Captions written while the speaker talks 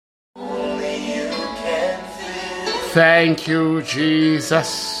Thank you,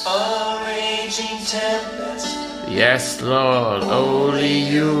 Jesus. A raging tempest. Yes, Lord, only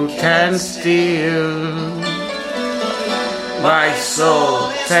you can still my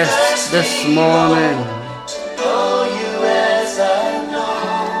soul. Test this morning. Know you as I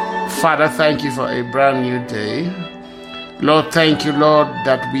know. Father, thank you for a brand new day. Lord, thank you, Lord,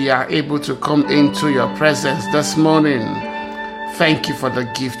 that we are able to come into your presence this morning. Thank you for the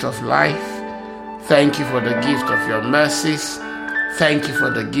gift of life. Thank you for the gift of your mercies. Thank you for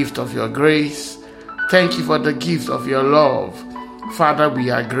the gift of your grace. Thank you for the gift of your love. Father, we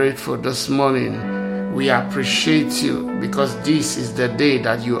are grateful this morning. We appreciate you because this is the day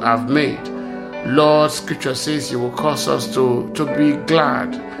that you have made. Lord, Scripture says you will cause us to be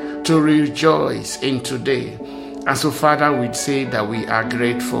glad, to rejoice in today. And so, Father, we say that we are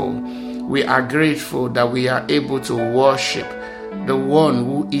grateful. We are grateful that we are able to worship the one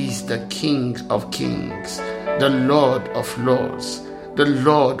who is the King of Kings, the Lord of Lords, the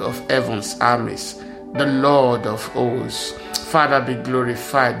Lord of heaven's armies, the Lord of hosts. Father, be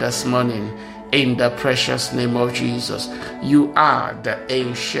glorified this morning in the precious name of Jesus. You are the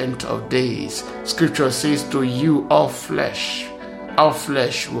Ancient of Days. Scripture says to you all flesh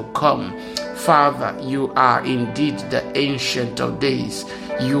will come. Father, you are indeed the Ancient of Days.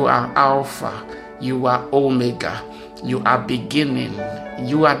 You are Alpha, you are Omega, you are beginning,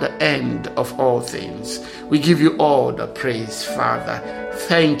 you are the end of all things. We give you all the praise, Father.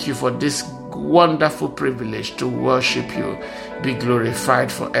 Thank you for this wonderful privilege to worship you. Be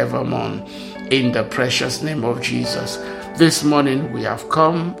glorified forevermore in the precious name of Jesus. This morning we have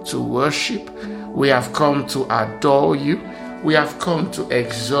come to worship. We have come to adore you. We have come to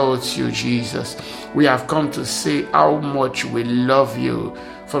exalt you, Jesus. We have come to say how much we love you.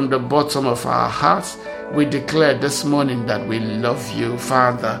 From the bottom of our hearts, we declare this morning that we love you,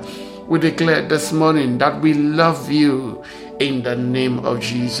 Father. We declare this morning that we love you in the name of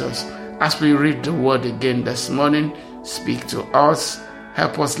Jesus. As we read the word again this morning, speak to us.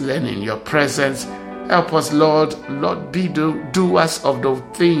 Help us learn in your presence. Help us, Lord, be the doers of the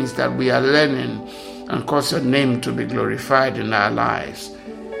things that we are learning, and cause your name to be glorified in our lives.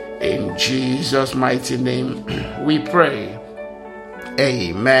 In Jesus' mighty name, we pray.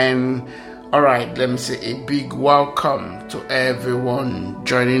 Amen. All right, let me say a big welcome to everyone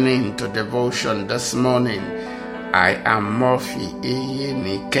joining in to devotion this morning. I am Murphy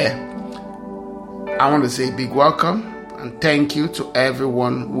Eyenike. I want to say a big welcome and thank you to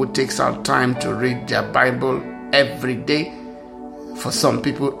everyone who takes out time to read their Bible every day. For some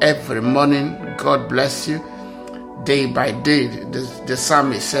people, every morning. God bless you. Day by day, the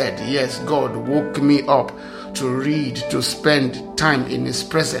psalmist said, yes, God woke me up to read, to spend time in his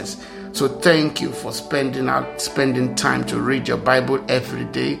presence. So thank you for spending time to read your Bible every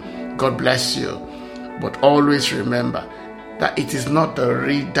day. God bless you. But always remember that it is not the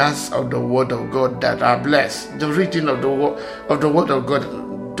readers of the Word of God that are blessed. The reading of the Word of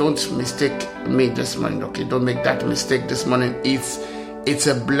God, don't mistake me this morning, okay? Don't make that mistake this morning. It's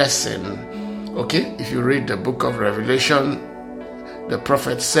a blessing, okay? If you read the book of Revelation, the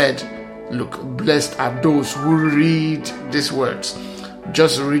prophet said, look, blessed are those who read these words.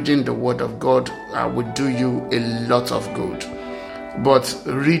 Just reading the Word of God will do you a lot of good. But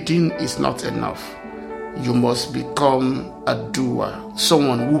reading is not enough. You must become a doer,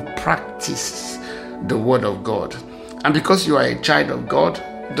 someone who practices the Word of God. And because you are a child of God,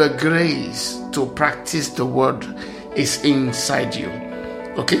 the grace to practice the Word is inside you.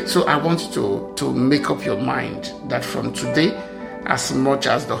 Okay, so I want you to make up your mind that from today, as much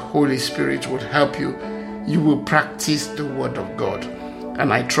as the Holy Spirit would help you, you will practice the Word of God.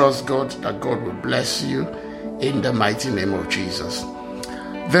 And I trust God that God will bless you in the mighty name of Jesus.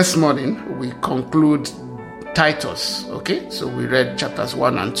 This morning, we conclude Titus, okay? So we read chapters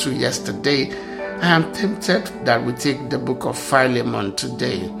 1 and 2 yesterday. I am tempted that we take the book of Philemon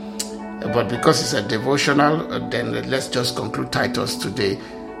today. But because it's a devotional, then let's just conclude Titus today.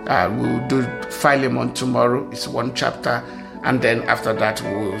 We'll do Philemon tomorrow. It's one chapter. And then after that,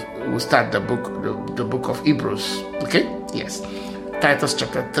 we'll start the book of Hebrews. Okay? Yes. Titus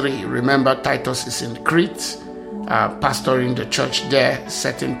chapter 3. Remember, Titus is in Crete, pastoring the church there,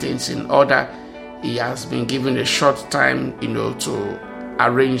 setting things in order. He has been given a short time, to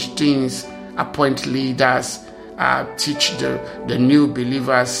arrange things, appoint leaders, teach the new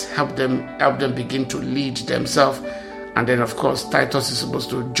believers, help them begin to lead themselves. And then, of course, Titus is supposed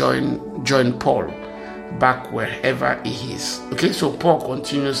to join Paul back wherever he is. Okay, so Paul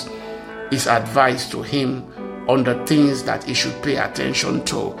continues his advice to him on the things that he should pay attention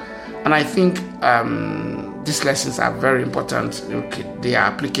to. And I think these lessons are very important. Okay, they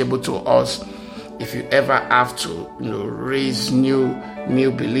are applicable to us if you ever have to, raise new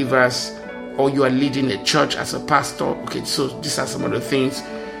believers, or you are leading a church as a pastor, okay, so these are some of the things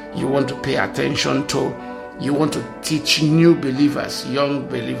you want to pay attention to. You want to teach new believers, young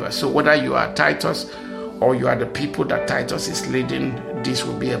believers. So whether you are Titus or you are the people that Titus is leading, this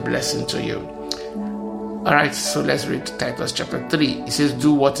will be a blessing to you. All right, so let's read Titus chapter 3. It says,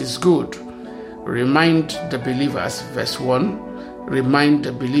 do what is good. Remind the believers, verse 1, remind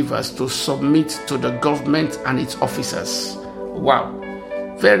the believers to submit to the government and its officers. Wow.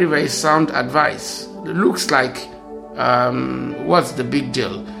 Very, very sound advice. It looks like, what's the big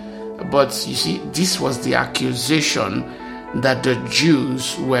deal? But you see, this was the accusation that the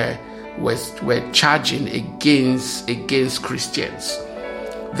Jews were charging against Christians,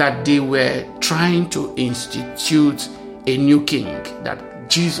 that they were trying to institute a new king, that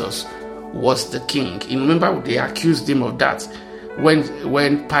Jesus was the king. And remember, they accused him of that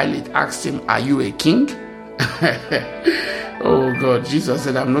when Pilate asked him, "Are you a king?" Oh God, Jesus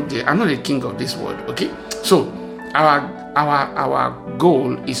said, I'm not a king of this world. Okay, so our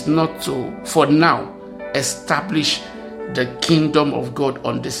goal is not to, for now, establish the kingdom of God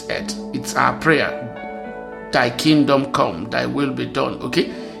on this earth. It's our prayer, thy kingdom come, thy will be done.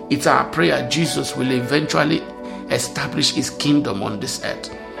 Okay, it's our prayer Jesus will eventually establish his kingdom on this earth.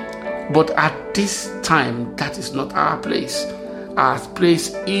 But at this time, that is not our place. Our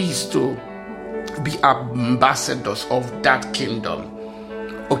place is to be ambassadors of that kingdom.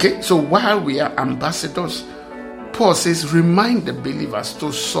 Okay, so while we are ambassadors, Paul says, remind the believers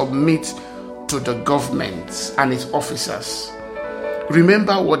to submit to the government and its officers.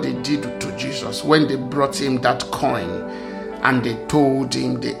 Remember what they did to Jesus when they brought him that coin and they told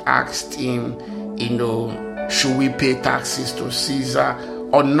him, they asked him, should we pay taxes to Caesar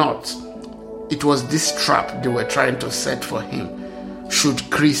or not? It was this trap they were trying to set for him. Should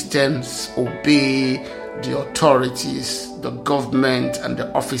Christians obey the authorities, the government, and the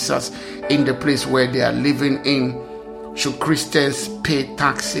officers in the place where they are living in? Should Christians pay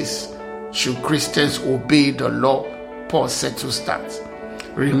taxes? Should Christians obey the law? Paul said to start.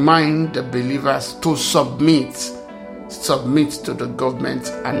 Remind the believers to submit to the government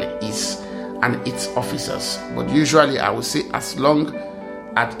and its officers. But usually I would say, as long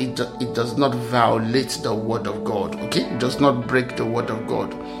as it does not violate the word of God, okay? It does not break the word of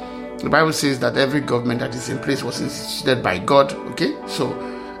God. The Bible says that every government that is in place was instituted by God, okay? So,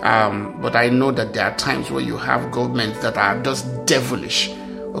 but I know that there are times where you have governments that are just devilish,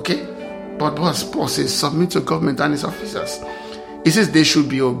 okay? But Paul says, submit to government and its officers. He says they should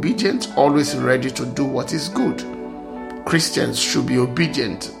be obedient, always ready to do what is good. Christians should be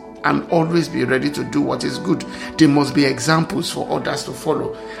obedient and always be ready to do what is good. They must be examples for others to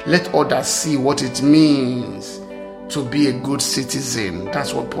follow. Let others see what it means to be a good citizen.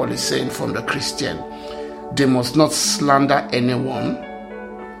 That's what Paul is saying from the Christian. They must not slander anyone,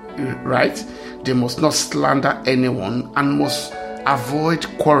 right? They must not slander anyone and must avoid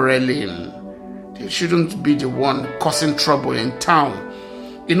quarreling. They shouldn't be the one causing trouble in town.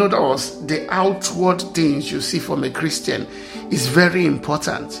 In other words, the outward things you see from a Christian is very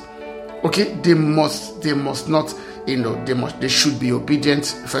important. Okay, they must not, they should be obedient,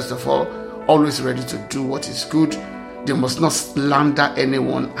 first of all, always ready to do what is good. They must not slander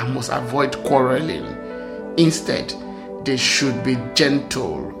anyone and must avoid quarreling. Instead, they should be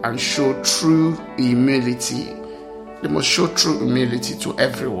gentle and show true humility. They must show true humility to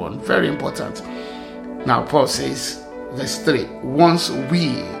everyone. Very important. Now, Paul says, verse 3, once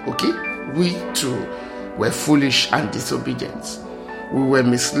we too were foolish and disobedient. We were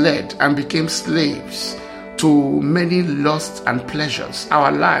misled and became slaves to many lusts and pleasures.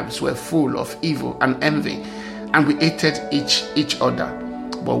 Our lives were full of evil and envy, and we hated each other.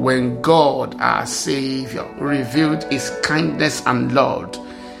 But when God, our Savior, revealed his kindness and love,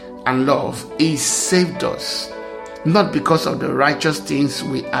 he saved us, not because of the righteous things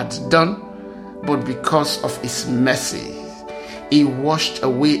we had done, but because of his mercy. He washed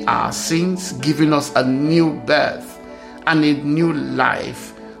away our sins, giving us a new birth and a new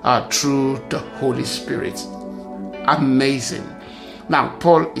life through the Holy Spirit. Amazing. Now,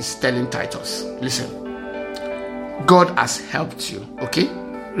 Paul is telling Titus, listen, God has helped you, okay?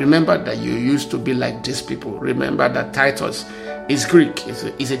 Remember that you used to be like these people. Remember that Titus is Greek,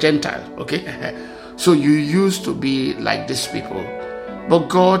 he's a Gentile, okay? So you used to be like these people, but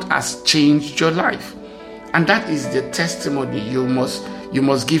God has changed your life. And that is the testimony you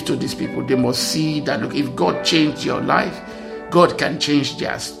must give to these people. They must see that, look, if God changed your life, God can change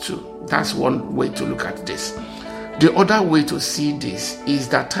theirs too. That's one way to look at this. The other way to see this is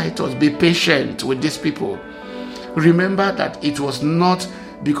that Titus, be patient with these people. Remember that it was not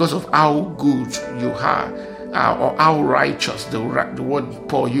because of how good you are, or how righteous. The word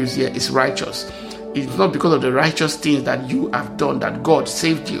Paul used here is righteous. It's not because of the righteous things that you have done that God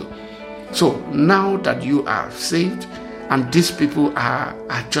saved you. So now that you are saved, and these people are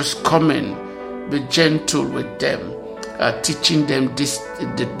just coming, be gentle with them, teaching them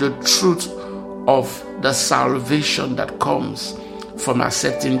the truth of the salvation that comes from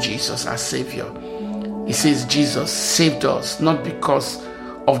accepting Jesus as Savior. He says Jesus saved us not because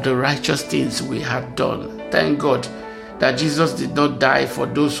of the righteous things we had done. Thank God that Jesus did not die for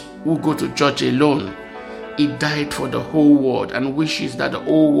those who go to church alone. He died for the whole world and wishes that the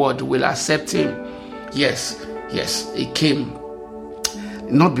whole world will accept him. Yes, he came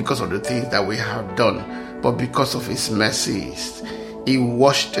not because of the things that we have done, but because of his mercies. He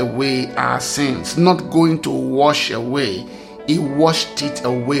washed away our sins, not going to wash away. He washed it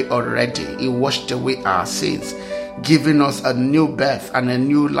away already. He washed away our sins, giving us a new birth and a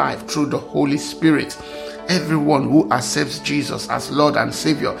new life through the Holy Spirit. Everyone who accepts Jesus as Lord and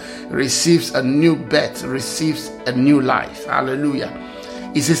Savior receives a new birth, receives a new life. Hallelujah.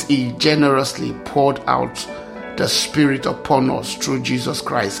 He says he generously poured out the Spirit upon us through Jesus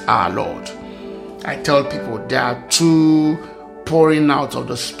Christ our Lord. I tell people there are two pouring out of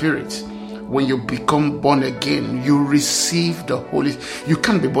the Spirit. When you become born again, you receive the Holy. You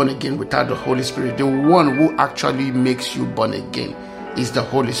can't be born again without the Holy Spirit. The one who actually makes you born again is the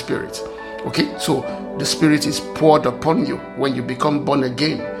Holy Spirit. Okay, so the Spirit is poured upon you when you become born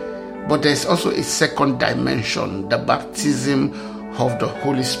again. But there's also a second dimension, the baptism of the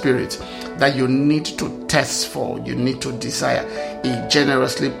Holy Spirit, that you need to test for, you need to desire. He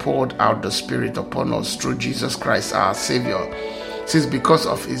generously poured out the Spirit upon us through Jesus Christ our Savior. Since because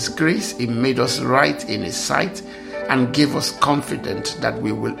of his grace, he made us right in his sight and gave us confidence that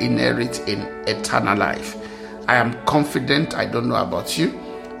we will inherit in eternal life. I am confident, I don't know about you,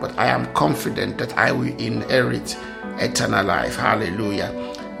 but I am confident that I will inherit eternal life. Hallelujah.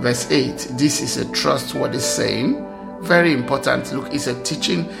 Verse 8, this is a trustworthy saying. Very important. Look, it's a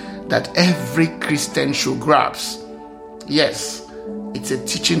teaching that every Christian should grasp. Yes, it's a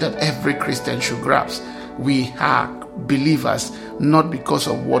teaching that every Christian should grasp. We are believers not because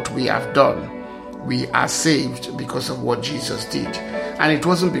of what we have done. We are saved because of what Jesus did. And it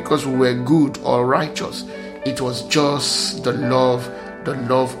wasn't because we were good or righteous. It was just the love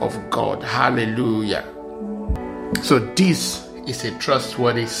of God. Hallelujah. So this is a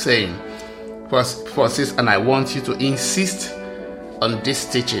trustworthy saying. Verse 4 says, and I want you to insist on these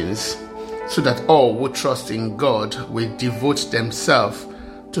teachings so that all who trust in God will devote themselves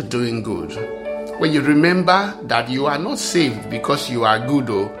to doing good. When you remember that you are not saved because you are good,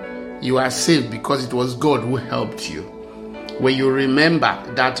 or you are saved because it was God who helped you. When you remember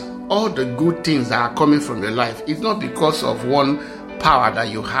that all the good things that are coming from your life, it's not because of one power that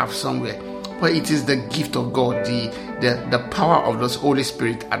you have somewhere, but it is the gift of God, the power of the Holy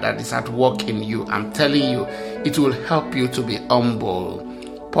Spirit that is at work in you. I'm telling you, it will help you to be humble.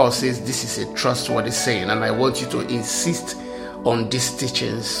 Paul says this is a trustworthy saying, and I want you to insist on these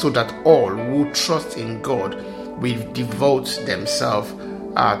teachings so that all who trust in God will devote themselves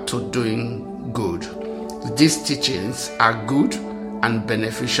to doing good. These teachings are good and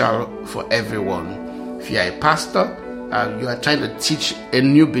beneficial for everyone. If you are a pastor, you are trying to teach a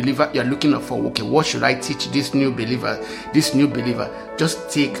new believer, you are looking for, okay, what should I teach this new believer? Just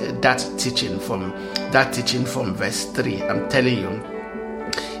take that teaching from verse 3. I'm telling you,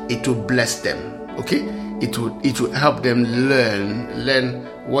 it will bless them. Okay, it will help them learn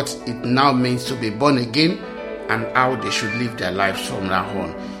what it now means to be born again and how they should live their lives from now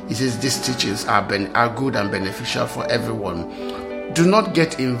on. He says these teachings are good and beneficial for everyone. Do not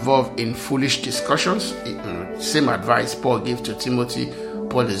get involved in foolish discussions. Same advice Paul gave to Timothy,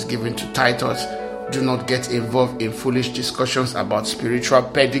 Paul is giving to Titus. Do not get involved in foolish discussions about spiritual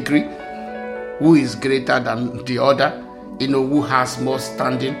pedigree. Who is greater than the other? Who has more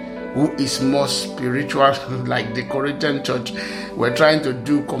standing? Who is more spiritual? Like the Corinthian church, we're trying to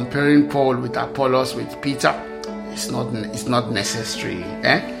do comparing Paul with Apollos, with Peter. It's not necessary.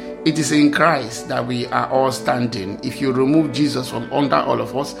 It is in Christ that we are all standing. If you remove Jesus from under all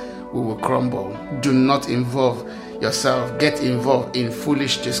of us, we will crumble. Do not get involved in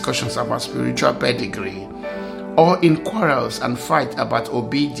foolish discussions about spiritual pedigree or in quarrels and fight about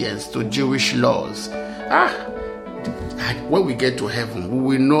obedience to Jewish laws. When we get to heaven,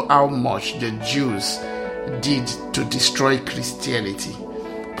 we will know how much the Jews did to destroy Christianity.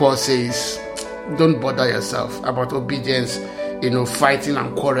 Paul says, don't bother yourself about obedience, fighting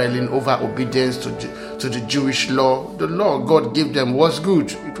and quarreling over obedience to the Jewish law. The law God gave them was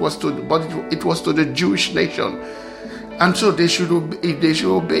good. It was to the Jewish nation. And so they should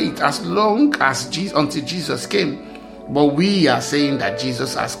obey it as long as until Jesus came. But we are saying that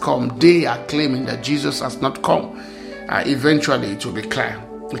Jesus has come. They are claiming that Jesus has not come. Eventually it will be clear.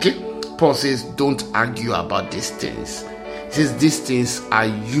 Okay? Paul says, don't argue about these things. He says these things are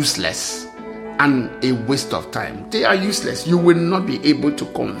useless and a waste of time. They are useless. You will not be able to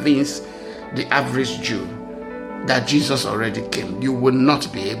convince the average Jew that Jesus already came. You will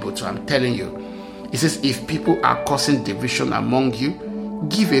not be able to, I'm telling you. He says, if people are causing division among you,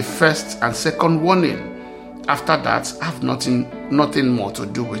 give a first and second warning. After that, have nothing more to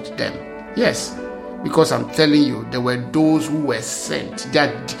do with them. Yes, because I'm telling you, there were those who were sent.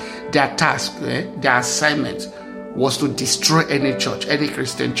 Their task, their assignment was to destroy any church, any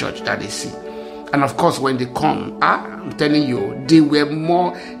Christian church that they see. And of course, when they come, I'm telling you, they were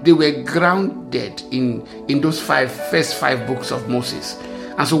grounded in those first five books of Moses.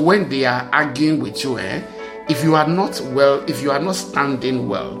 And so when they are arguing with you, if you are not standing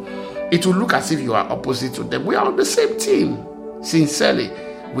well, it will look as if you are opposite to them. We are on the same team. Sincerely,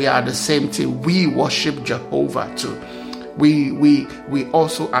 we are the same team. We worship Jehovah too. We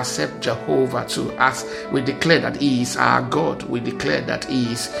also accept Jehovah too, as we declare that He is our God. We declare that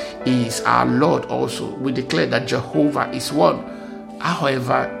He is our Lord also. We declare that Jehovah is one.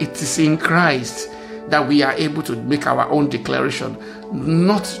 However, it is in Christ that we are able to make our own declaration,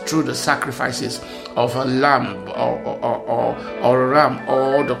 not through the sacrifices of a lamb or a ram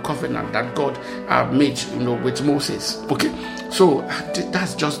or the covenant that God made, with Moses. Okay, so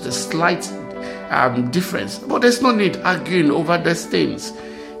that's just a slight difference. But there's no need arguing over these things.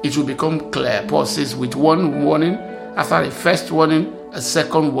 It will become clear. Paul says, with one warning, after a first warning, a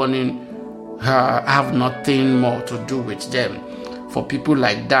second warning, have nothing more to do with them. For people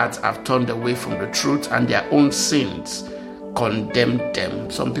like that have turned away from the truth, and their own sins condemn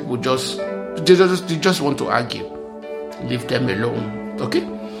them. Some people just want to argue. Leave them alone. Okay?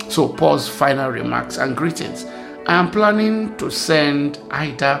 So Paul's final remarks and greetings. I am planning to send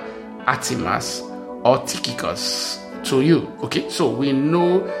either Artemas or Tychicus to you. Okay? So we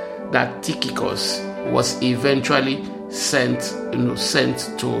know that Tychicus was eventually sent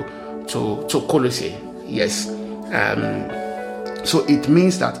to Colossae. Yes. So it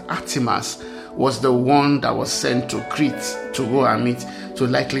means that Artemas was the one that was sent to Crete to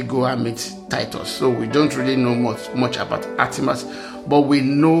likely go and meet Titus. So we don't really know much about Artemas, but we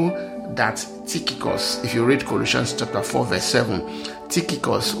know that Tychicus, if you read Colossians chapter 4 verse 7,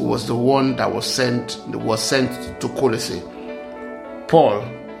 Tychicus was the one that was sent to Colossae. Paul,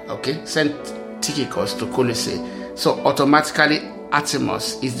 sent Tychicus to Colossae. So automatically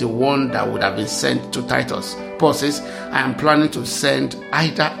Artemas is the one that would have been sent to Titus. Paul says, I am planning to send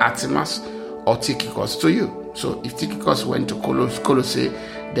either Artemas or Tychicus to you. So if Tychicus went to Colossae,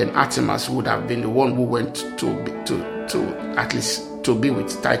 then Artemas would have been the one who went to at least to be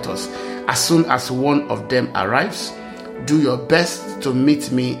with Titus. As soon as one of them arrives, do your best to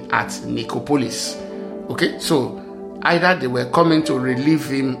meet me at Nicopolis. Okay, so either they were coming to relieve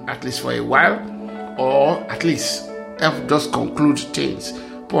him at least for a while, or at least help just conclude things.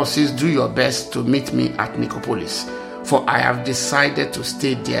 Paul says, do your best to meet me at Nicopolis, for I have decided to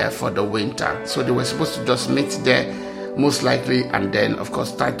stay there for the winter. So they were supposed to just meet there, most likely, and then of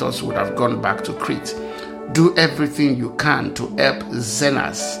course Titus would have gone back to Crete. Do everything you can to help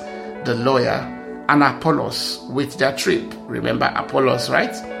Zenas, the lawyer, and Apollos with their trip. Remember Apollos,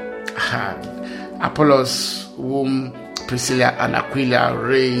 right? Apollos, whom Priscilla and Aquila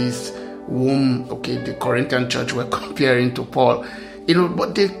raised, whom the Corinthian church were comparing to Paul,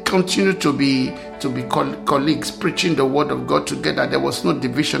 but they continued to be colleagues, preaching the word of God together. There was no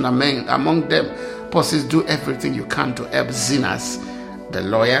division among them. Paul says, do everything you can to help Zenas, the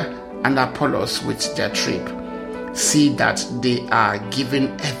lawyer, and Apollos with their trip. See that they are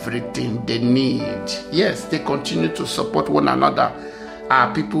given everything they need. Yes, they continue to support one another.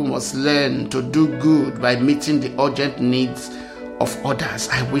 Our people must learn to do good by meeting the urgent needs of others.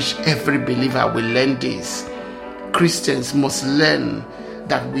 I wish every believer will learn this. Christians must learn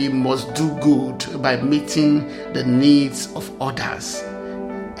that we must do good by meeting the needs of others.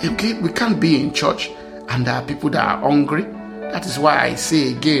 Okay, we can't be in church and there are people that are hungry. That is why I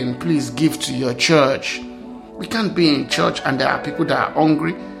say again, please give to your church. We can't be in church and there are people that are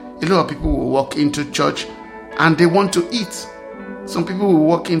hungry. A lot of people will walk into church and they want to eat. Some people will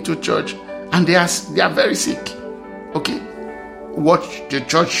walk into church and they are very sick. Okay, what the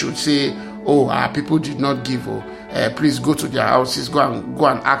church should say, our people did not give, please go to their houses, go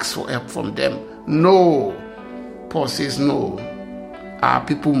and ask for help from them. No, Paul says no. Our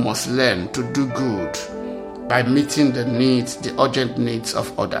people must learn to do good by meeting the urgent needs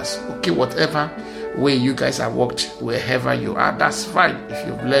of others. Okay, whatever way you guys have worked wherever you are. That's fine. If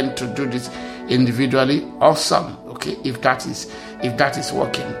you've learned to do this individually, awesome. Okay, if that is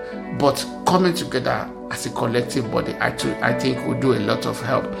working. But coming together as a collective body, I think will do a lot of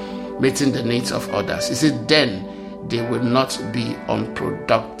help meeting the needs of others. He said, then they will not be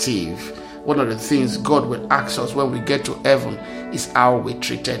unproductive. One of the things God will ask us when we get to heaven is how we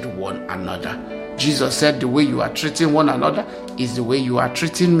treated one another. Jesus said the way you are treating one another is the way you are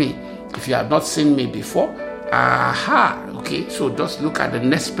treating me. If you have not seen me before, okay, so just look at the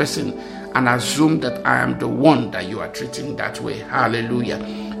next person and assume that I am the one that you are treating that way. Hallelujah.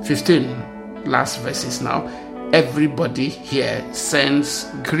 15, last verses now. Everybody here sends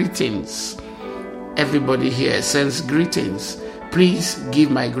greetings. Everybody here sends greetings. Please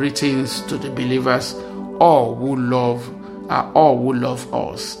give my greetings to the believers, all who love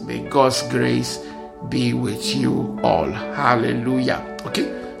us. May God's grace be with you all. Hallelujah.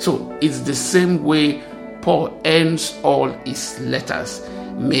 Okay, so it's the same way Paul ends all his letters.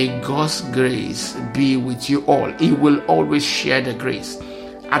 May God's grace be with you all. He will always share the grace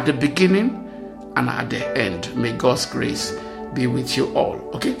at the beginning and at the end. May God's grace be with you all.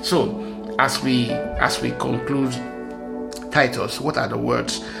 Okay, so as we conclude Titus, what are the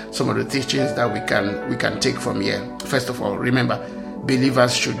words, some of the teachings that we can take from here? First of all, remember,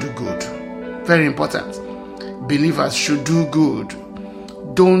 believers should do good. Very important. Believers should do good.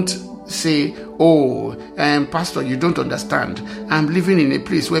 Don't say, Pastor, you don't understand. I'm living in a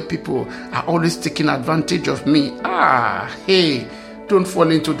place where people are always taking advantage of me. Hey, don't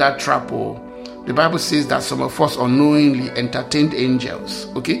fall into that trap. The Bible says that some of us unknowingly entertained angels.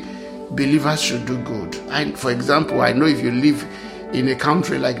 Okay, believers should do good. For example, I know if you live in a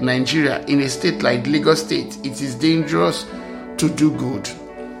country like Nigeria, in a state like Lagos State, it is dangerous to do good.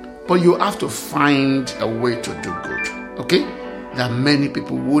 But you have to find a way to do good. Okay? There are many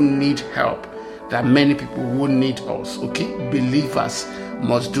people who need help. There are many people who need us. Okay? Believers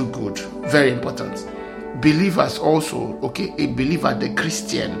must do good. Very important. Believers also, okay, a believer, the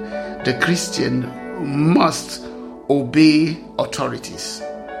Christian must obey authorities.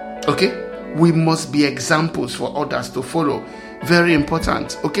 Okay? We must be examples for others to follow. Very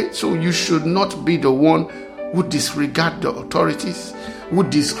important. Okay? So you should not be the one who disregard the authorities, who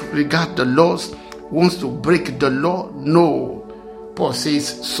disregard the laws, wants to break the law. No. Paul says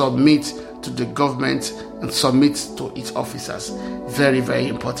submit to the government and submit to its officers. Very, very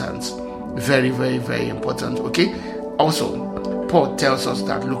important. Very, very, very important. Okay? Also, Paul tells us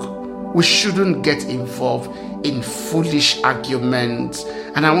that, look, we shouldn't get involved in foolish arguments.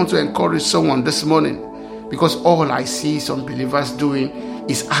 And I want to encourage someone this morning, because all I see some believers doing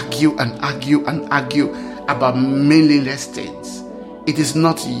is argue about meaningless things. It is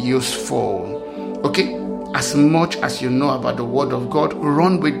not useful. Okay? As much as you know about the word of God,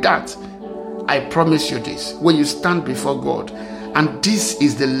 run with that. I promise you this. When you stand before God, and this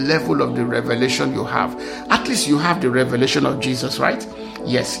is the level of the revelation you have. At least you have the revelation of Jesus, right?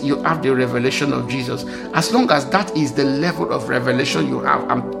 Yes, you have the revelation of Jesus. As long as that is the level of revelation you have,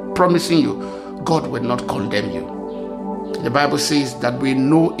 I'm promising you, God will not condemn you. The Bible says that we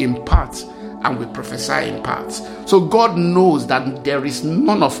know in part and we prophesy in parts. So God knows that there is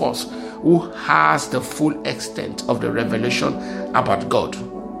none of us who has the full extent of the revelation about God.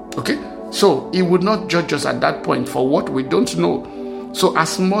 Okay? So He would not judge us at that point for what we don't know. So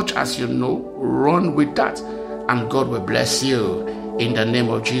as much as you know, run with that, and God will bless you in the name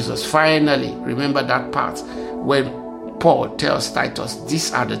of Jesus. Finally, remember that part when Paul tells Titus,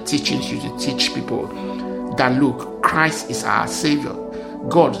 these are the teachings you should teach people, that look, Christ is our Savior.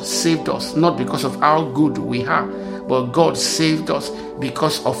 God saved us not because of how good we are, but God saved us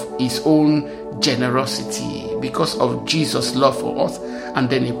because of His own generosity, because of Jesus' love for us, and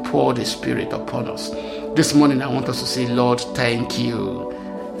then He poured His Spirit upon us. This morning I want us to say, Lord, thank you.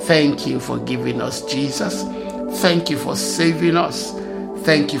 Thank you for giving us Jesus. Thank you for saving us.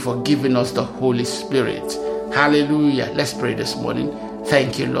 Thank you for giving us the Holy Spirit. Hallelujah. Let's pray this morning.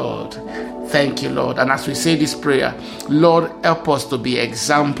 Thank you, Lord. Thank you, Lord. And as we say this prayer, Lord, help us to be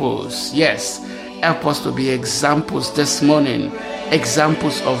examples. Yes, help us to be examples this morning.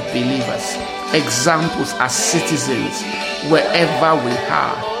 Examples of believers. Examples as citizens wherever we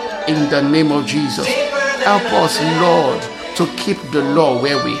are. In the name of Jesus. Help us, Lord, to keep the law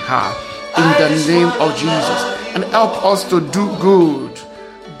where we are. In the name of Jesus. And help us to do good.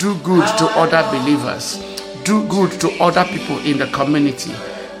 Do good to other believers. Do good to other people in the community.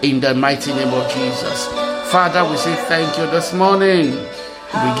 In the mighty name of Jesus. Father, we say thank you this morning.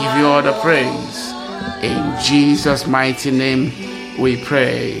 We give you all the praise. In Jesus' mighty name we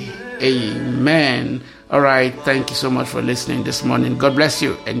pray. Amen. All right. Thank you so much for listening this morning. God bless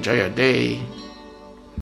you. Enjoy your day.